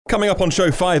Coming up on show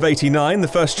 589, the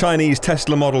first Chinese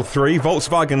Tesla Model 3,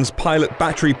 Volkswagen's pilot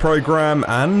battery program,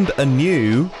 and a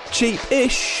new,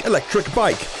 cheap-ish electric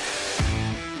bike.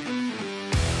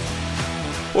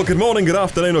 Well, good morning, good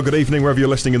afternoon, or good evening, wherever you're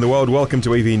listening in the world. Welcome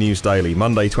to EV News Daily,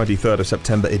 Monday, 23rd of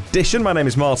September edition. My name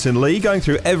is Martyn Lee, going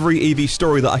through every EV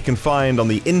story that I can find on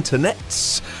the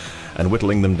internets and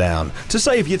whittling them down to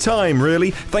save your time,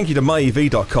 really. Thank you to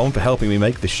myev.com for helping me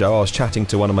make this show. I was chatting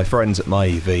to one of my friends at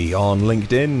MyEV on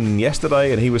LinkedIn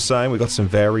yesterday, and he was saying we've got some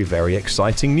very, very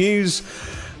exciting news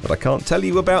that I can't tell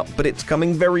you about, but it's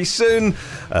coming very soon.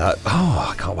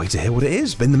 I can't wait to hear what it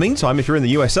is. But in the meantime, if you're in the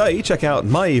USA, check out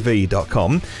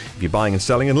myev.com if you're buying and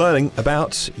selling and learning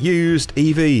about used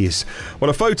EVs. Well,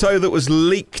 a photo that was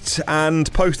leaked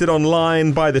and posted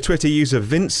online by the Twitter user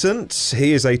Vincent.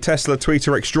 He is a Tesla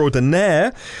tweeter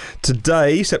extraordinaire.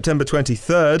 Today, September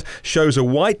 23rd, shows a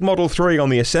white Model 3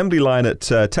 on the assembly line at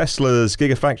Tesla's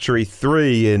Gigafactory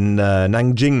 3 in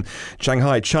Nanjing,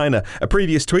 Shanghai, China. A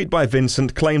previous tweet by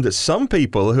Vincent claimed that some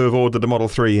people who have ordered a Model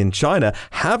 3 in China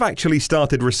have actually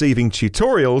started receiving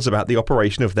tutorials about the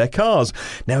operation of their cars.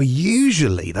 Now,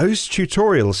 usually those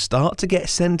tutorials start to get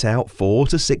sent out 4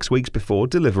 to 6 weeks before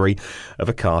delivery of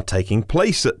a car taking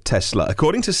place at Tesla,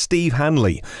 according to Steve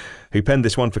Hanley, who penned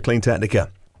this one for CleanTechnica.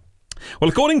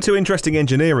 Well, according to Interesting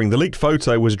Engineering, the leaked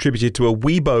photo was attributed to a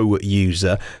Weibo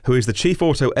user who is the chief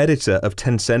auto editor of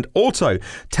Tencent Auto.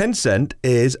 Tencent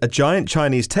is a giant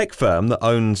Chinese tech firm that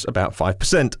owns about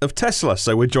 5% of Tesla,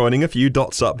 so we're joining a few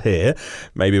dots up here.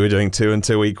 Maybe we're doing 2 and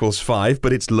 2 equals 5,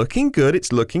 but it's looking good.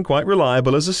 It's looking quite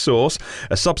reliable as a source.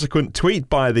 A subsequent tweet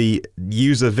by the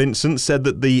user Vincent said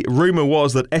that the rumour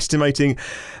was that estimating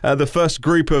the first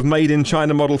group of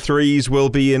made-in-China Model 3s will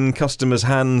be in customers'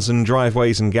 hands and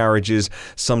driveways and garages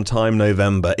sometime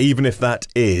November. Even if that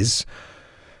is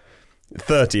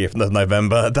 30th of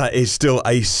November, that is still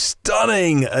a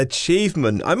stunning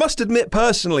achievement. I must admit,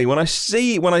 personally, when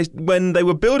they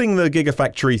were building the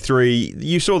Gigafactory 3,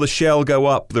 you saw the shell go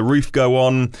up, the roof go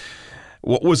on.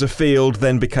 What was a field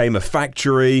then became a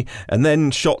factory, and then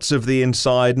shots of the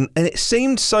inside, and it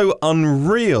seemed so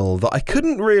unreal that I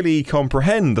couldn't really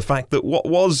comprehend the fact that what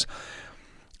was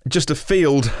just a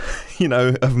field,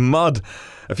 of mud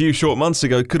a few short months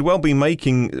ago could well be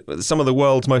making some of the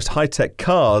world's most high-tech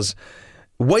cars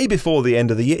way before the end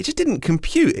of the year. It just didn't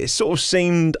compute. It sort of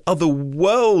seemed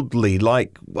otherworldly,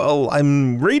 like, well,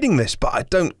 I'm reading this, but I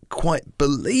don't quite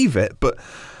believe it. But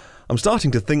I'm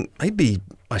starting to think maybe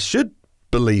I should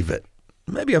believe it.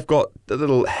 Maybe I've got a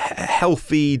little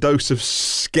healthy dose of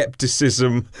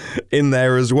skepticism in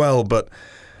there as well, but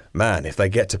man, if they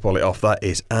get to pull it off, that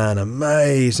is an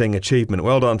amazing achievement.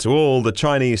 Well done to all the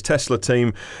Chinese Tesla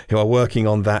team who are working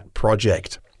on that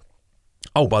project.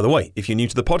 Oh, by the way, if you're new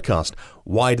to the podcast,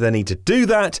 why do they need to do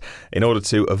that? In order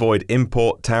to avoid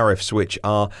import tariffs, which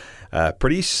are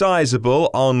pretty sizable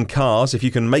on cars. If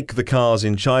you can make the cars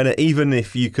in China, even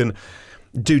if you can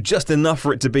do just enough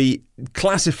for it to be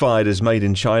classified as made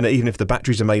in China, even if the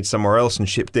batteries are made somewhere else and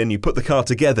shipped in, you put the car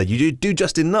together, you do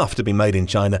just enough to be made in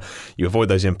China, you avoid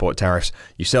those import tariffs,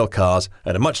 you sell cars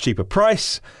at a much cheaper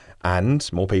price, and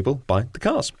more people buy the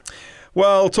cars.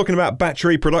 Well, talking about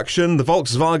battery production, the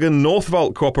Volkswagen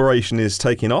Northvolt cooperation is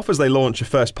taking off as they launch a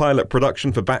first pilot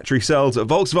production for battery cells at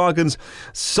Volkswagen's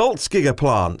Salzgitter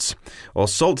plant, or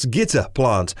Salzgitter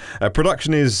plant.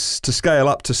 Production is to scale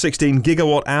up to 16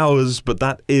 gigawatt hours, but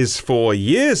that is for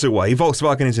years away.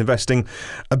 Volkswagen is investing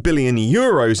 €1 billion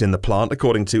in the plant,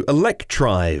 according to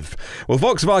Electrive. Well,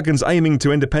 Volkswagen's aiming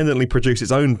to independently produce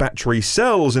its own battery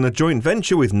cells in a joint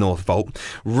venture with Northvolt,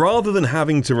 rather than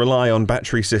having to rely on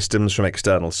battery systems from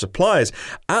external suppliers.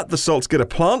 At the Salzgitter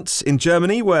plants in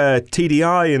Germany, where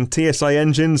TDI and TSI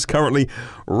engines currently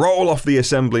roll off the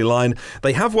assembly line,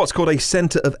 they have what's called a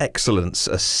Centre of Excellence,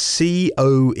 a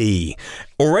COE,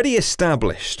 already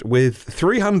established with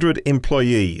 300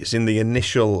 employees in the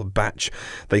initial batch,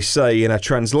 they say in a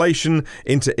translation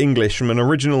into English from an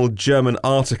original German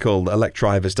article that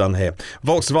Electrive has done here.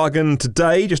 Volkswagen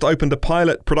today just opened a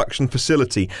pilot production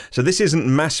facility. So this isn't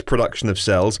mass production of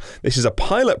cells. This is a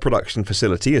pilot production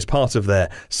facility as part of their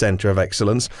Centre of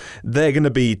Excellence. They're going to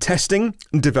be testing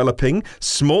and developing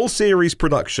small series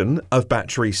production of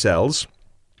battery cells.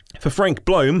 For Frank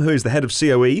Blom, who is the head of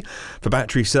COE for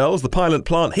battery cells, the pilot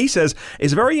plant, he says,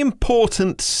 is a very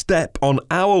important step on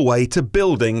our way to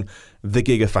building the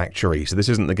Gigafactory. So this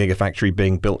isn't the Gigafactory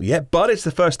being built yet, but it's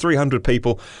the first 300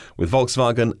 people with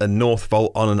Volkswagen and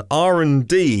Northvolt on an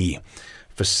R&D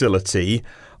facility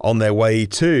on their way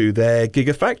to their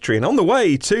Gigafactory and on the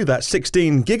way to that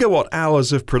 16 gigawatt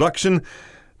hours of production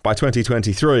by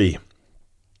 2023.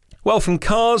 Well, from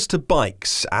cars to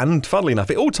bikes, and funnily enough,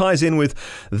 it all ties in with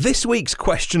this week's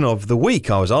question of the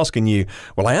week. I am asking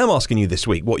you this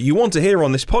week, what you want to hear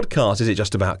on this podcast. Is it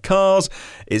just about cars?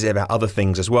 Is it about other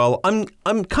things as well? I'm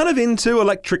kind of into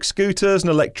electric scooters and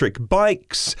electric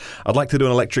bikes. I'd like to do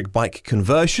an electric bike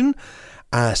conversion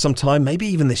sometime, maybe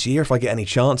even this year if I get any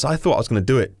chance. I thought I was going to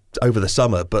do it over the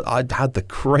summer, but I'd had the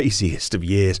craziest of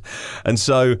years. And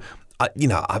so I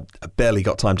barely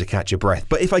got time to catch a breath.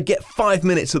 But if I get 5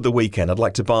 minutes at the weekend, I'd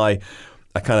like to buy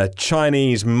a kind of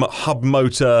Chinese hub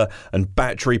motor and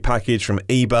battery package from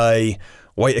eBay,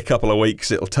 wait a couple of weeks,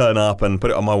 it'll turn up, and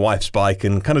put it on my wife's bike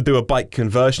and kind of do a bike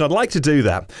conversion. I'd like to do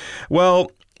that.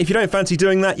 Well, if you don't fancy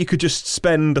doing that, you could just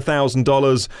spend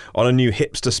 $1,000 on a new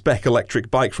hipster spec electric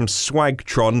bike from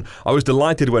Swagtron. I was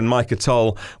delighted when Micah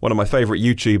Toll, one of my favourite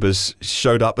YouTubers,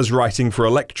 showed up as writing for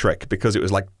electric, because it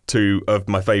was like two of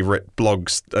my favourite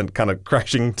blogs and kind of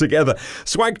crashing together.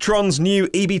 Swagtron's new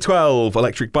EB12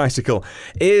 electric bicycle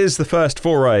is the first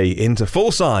foray into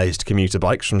full-sized commuter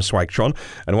bikes from Swagtron,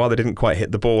 and while they didn't quite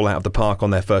hit the ball out of the park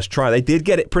on their first try, they did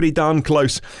get it pretty darn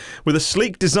close. With a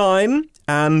sleek design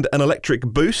and an electric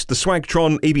boost, the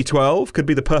Swagtron EB12 could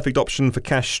be the perfect option for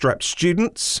cash-strapped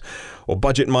students or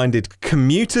budget-minded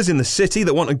commuters in the city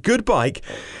that want a good bike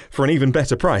for an even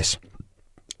better price,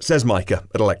 says Micah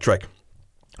at Electric.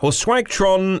 Well,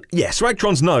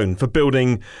 Swagtron's known for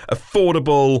building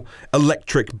affordable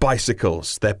electric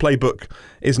bicycles. Their playbook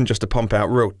isn't just to pump out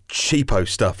real cheapo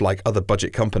stuff like other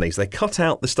budget companies. They cut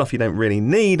out the stuff you don't really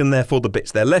need, and therefore the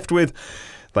bits they're left with,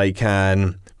 they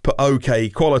can put okay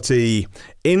quality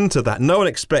into that. No one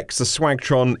expects the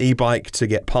Swagtron e-bike to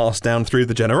get passed down through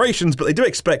the generations, but they do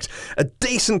expect a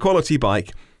decent quality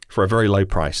bike for a very low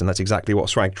price, and that's exactly what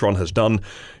Swagtron has done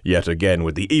yet again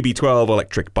with the EB12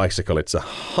 electric bicycle. It's a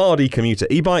hardy commuter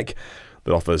e-bike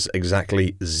that offers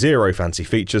exactly zero fancy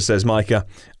features, says Micah,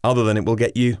 other than it will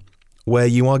get you where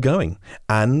you are going.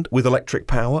 And with electric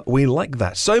power, we like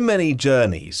that. So many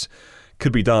journeys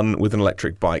could be done with an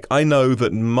electric bike. I know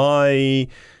that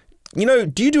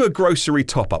do you do a grocery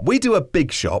top-up? We do a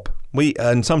big shop,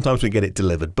 and sometimes we get it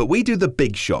delivered, but we do the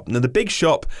big shop. Now, the big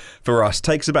shop for us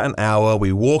takes about an hour.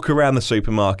 We walk around the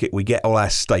supermarket, we get all our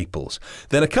staples.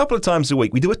 Then a couple of times a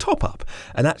week, we do a top-up,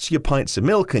 and that's your pints of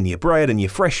milk and your bread and your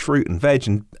fresh fruit and veg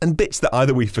and bits that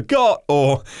either we forgot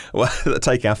or that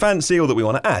take our fancy or that we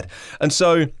want to add. And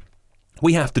so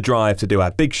we have to drive to do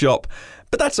our big shop,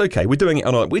 but that's okay. We're doing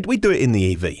it we do it in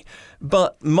the EV.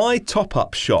 But my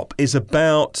top-up shop is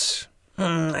about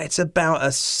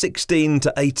a 16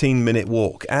 to 18 minute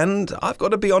walk. And I've got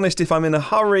to be honest, if I'm in a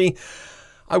hurry,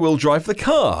 I will drive the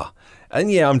car.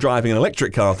 And yeah, I'm driving an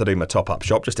electric car to do my top-up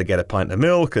shop just to get a pint of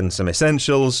milk and some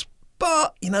essentials.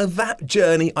 But, that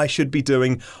journey I should be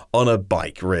doing on a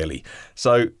bike, really.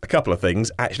 So, a couple of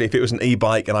things. Actually, if it was an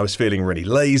e-bike and I was feeling really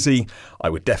lazy, I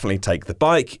would definitely take the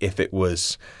bike. If it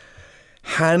was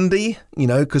handy,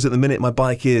 because at the minute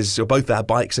both our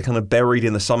bikes are kind of buried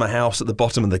in the summer house at the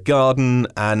bottom of the garden,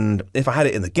 and if I had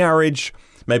it in the garage,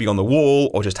 maybe on the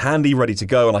wall, or just handy, ready to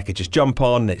go, and I could just jump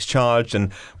on and it's charged,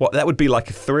 and that would be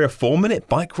like a 3 or 4 minute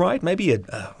bike ride, maybe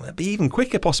even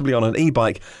quicker possibly on an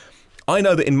e-bike. I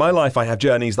know that in my life I have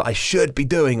journeys that I should be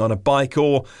doing on a bike,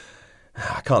 or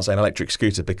I can't say an electric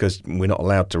scooter because we're not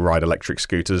allowed to ride electric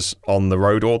scooters on the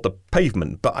road or the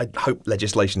pavement, but I hope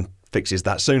legislation fixes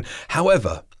that soon.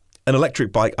 However, an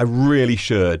electric bike, I really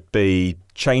should be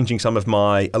changing some of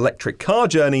my electric car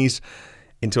journeys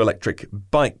into electric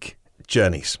bike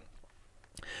journeys.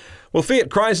 Well, Fiat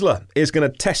Chrysler is going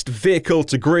to test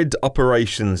vehicle-to-grid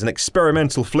operations, an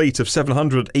experimental fleet of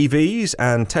 700 EVs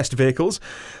and test vehicles.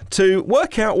 To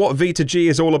work out what V2G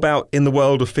is all about in the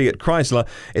world of Fiat Chrysler,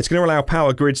 it's going to allow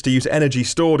power grids to use energy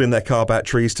stored in their car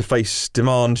batteries to face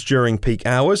demand during peak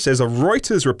hours. Says a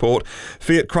Reuters report,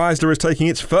 Fiat Chrysler is taking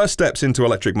its first steps into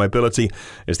electric mobility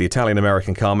as the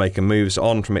Italian-American car maker moves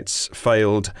on from its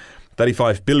failed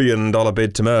 $35 billion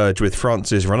bid to merge with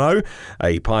France's Renault,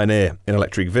 a pioneer in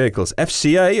electric vehicles.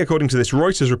 FCA, according to this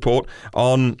Reuters report,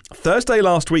 on Thursday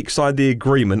last week signed the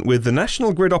agreement with the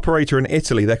national grid operator in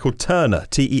Italy. They're called Terna,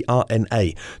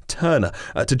 T-E-R-N-A,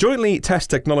 Terna, to jointly test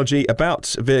technology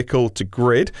about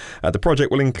vehicle-to-grid. The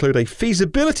project will include a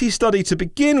feasibility study to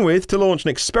begin with to launch an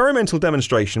experimental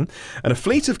demonstration and a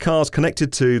fleet of cars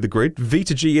connected to the grid,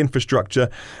 V2G infrastructure,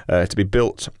 to be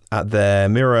built at their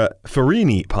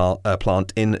Mirafiori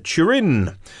plant in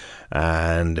Turin.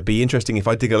 And it'd be interesting if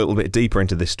I dig a little bit deeper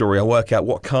into this story. I'll work out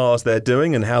what cars they're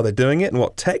doing and how they're doing it and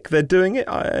what tech they're doing it.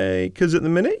 Because at the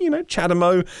minute,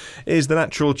 CHAdeMO is the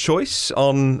natural choice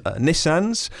on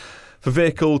Nissans for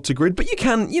vehicle to grid, but you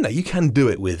can do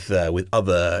it with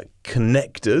other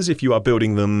connectors if you are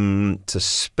building them to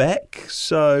spec.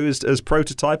 So as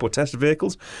prototype or test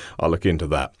vehicles, I'll look into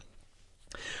that.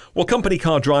 Well, company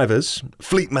car drivers,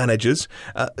 fleet managers,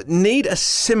 need a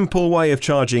simple way of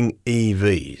charging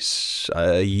EVs.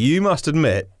 You must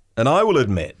admit, and I will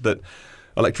admit, that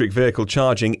electric vehicle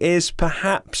charging is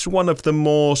perhaps one of the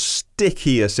more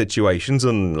stickier situations,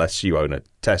 unless you own a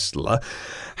Tesla.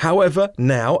 However,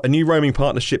 now a new roaming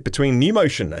partnership between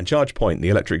NewMotion and ChargePoint, the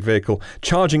electric vehicle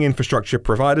charging infrastructure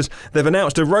providers, they've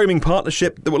announced a roaming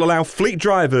partnership that will allow fleet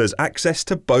drivers access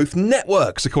to both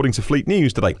networks, according to Fleet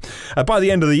News today. By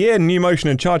the end of the year, NewMotion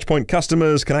and ChargePoint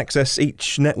customers can access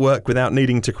each network without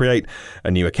needing to create a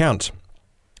new account.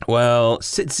 Well,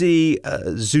 Sitzi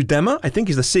Zudema, I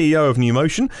think is the CEO of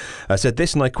NewMotion, said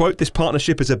this, and I quote, "This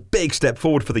partnership is a big step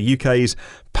forward for the UK's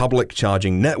public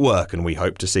charging network, and we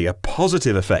hope to see a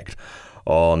positive effect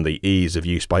on the ease of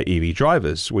use by EV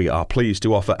drivers. We are pleased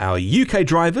to offer our UK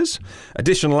drivers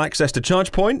additional access to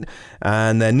ChargePoint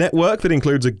and their network that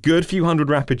includes a good few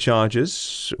hundred rapid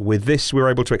chargers. With this,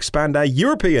 we're able to expand our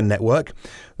European network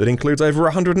that includes over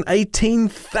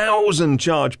 118,000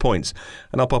 charge points."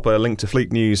 And I'll pop a link to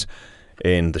Fleet News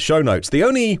in the show notes. The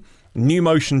only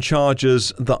NewMotion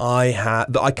chargers that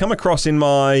I come across in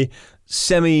my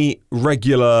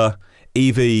semi-regular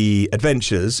EV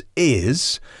adventures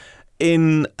is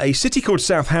in a city called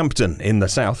Southampton in the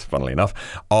south, funnily enough,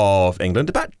 of England.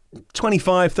 About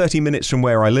 25, 30 minutes from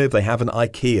where I live, they have an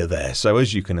IKEA there. So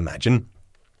as you can imagine,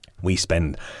 we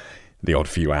spend the odd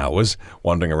few hours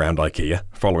wandering around IKEA,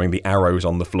 following the arrows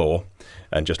on the floor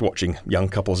and just watching young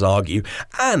couples argue.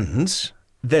 And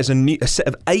there's a set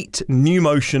of 8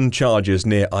 NewMotion chargers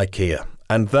near IKEA,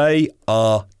 and they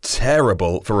are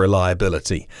terrible for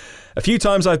reliability. A few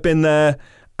times I've been there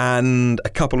and a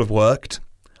couple have worked.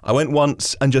 I went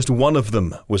once and just one of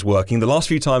them was working. The last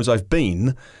few times I've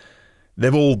been,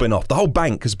 they've all been off. The whole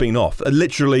bank has been off.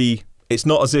 Literally, it's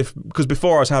not as if, because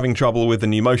before I was having trouble with the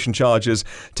NewMotion chargers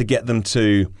to get them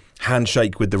to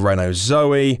handshake with the Renault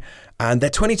Zoe, and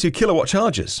they're 22 kilowatt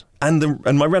chargers. And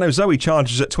my Renault Zoe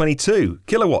charges at 22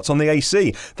 kilowatts on the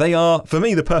AC. They are, for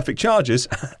me, the perfect chargers,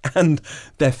 and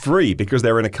they're free because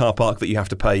they're in a car park that you have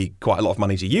to pay quite a lot of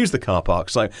money to use the car park.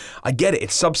 So I get it.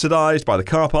 It's subsidised by the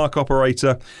car park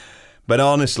operator. But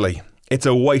honestly, it's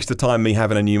a waste of time me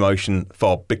having a NewMotion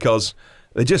fob because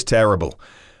they're just terrible.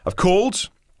 I've called.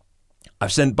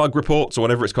 I've sent bug reports or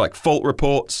whatever it's called, like fault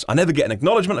reports. I never get an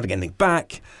acknowledgement. I never get anything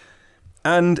back.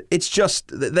 And it's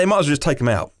just, they might as well just take them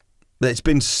out. It's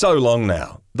been so long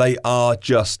now. They are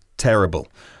just terrible.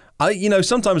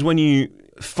 Sometimes when you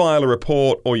file a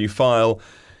report or you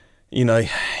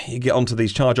get onto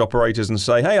these charge operators and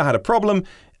say, hey, I had a problem.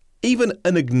 Even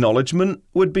an acknowledgement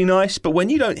would be nice. But when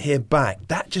you don't hear back,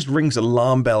 that just rings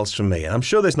alarm bells for me. And I'm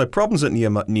sure there's no problems at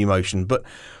NewMotion, but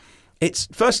it's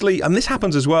firstly, and this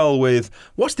happens as well with,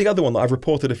 what's the other one that I've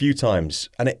reported a few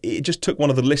times? And it just took one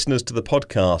of the listeners to the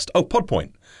podcast. Oh,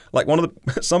 PodPoint. Like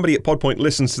somebody at PodPoint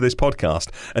listens to this podcast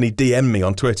and he DM'd me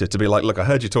on Twitter to be like, look, I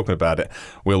heard you talking about it.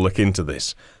 We'll look into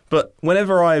this. But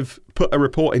whenever I've put a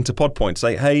report into PodPoint,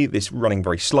 say, hey, this is running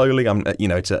very slowly.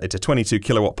 It's a 22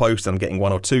 kilowatt post and I'm getting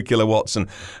 1 or 2 kilowatts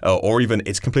or even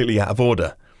it's completely out of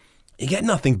order. You get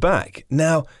nothing back.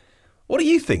 Now, what do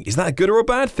you think? Is that a good or a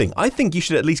bad thing? I think you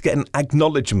should at least get an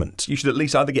acknowledgement. You should at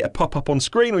least either get a pop-up on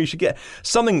screen or you should get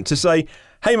something to say,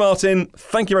 hey, Martin,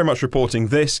 thank you very much for reporting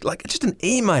this. Like just an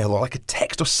email or like a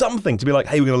text or something to be like,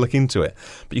 hey, we're going to look into it.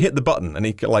 But you hit the button and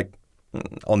you like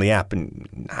on the app and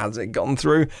has it gone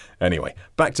through? Anyway,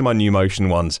 back to my NewMotion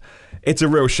ones. It's a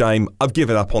real shame. I've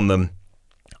given up on them.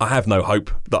 I have no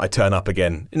hope that I turn up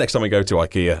again. Next time we go to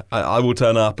IKEA, I will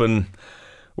turn up and...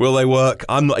 will they work?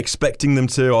 I'm not expecting them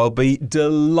to. I'll be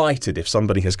delighted if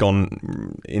somebody has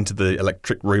gone into the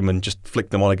electric room and just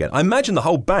flicked them on again. I imagine the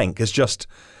whole bank has just,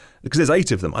 because there's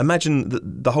 8 of them, I imagine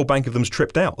the whole bank of them's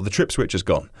tripped out or the trip switch has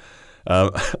gone.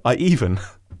 I even,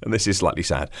 and this is slightly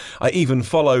sad, I even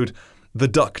followed the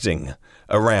ducting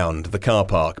around the car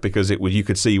park because you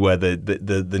could see where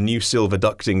the new silver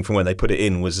ducting from when they put it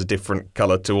in was a different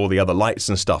colour to all the other lights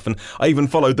and stuff. And I even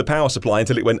followed the power supply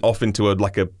until it went off into a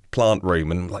plant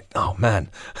room and like, oh man,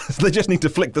 they just need to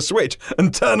flick the switch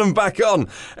and turn them back on.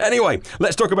 Anyway,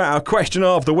 let's talk about our question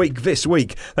of the week this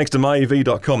week, thanks to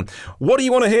myev.com. What do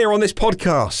you want to hear on this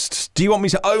podcast? Do you want me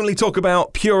to only talk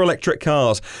about pure electric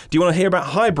cars? Do you want to hear about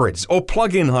hybrids or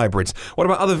plug-in hybrids? What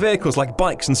about other vehicles like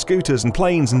bikes and scooters and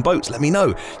planes and boats? Let me know.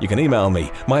 You can email me.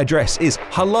 My address is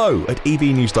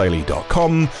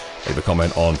hello@evnewsdaily.com. Leave a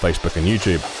comment on Facebook and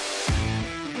YouTube.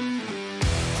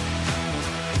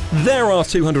 There are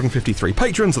 253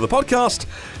 patrons of the podcast,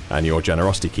 and your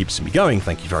generosity keeps me going.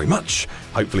 Thank you very much.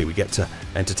 Hopefully we get to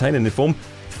entertain and inform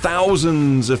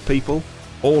thousands of people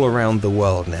all around the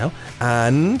world now.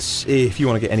 And if you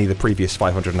want to get any of the previous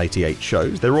 588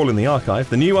 shows, they're all in the archive.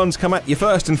 The new ones come at you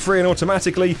first and free and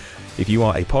automatically if you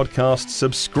are a podcast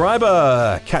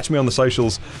subscriber. Catch me on the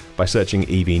socials by searching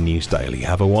EV News Daily.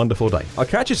 Have a wonderful day. I'll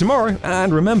catch you tomorrow,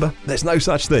 and remember, there's no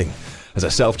such thing as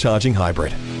a self-charging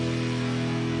hybrid.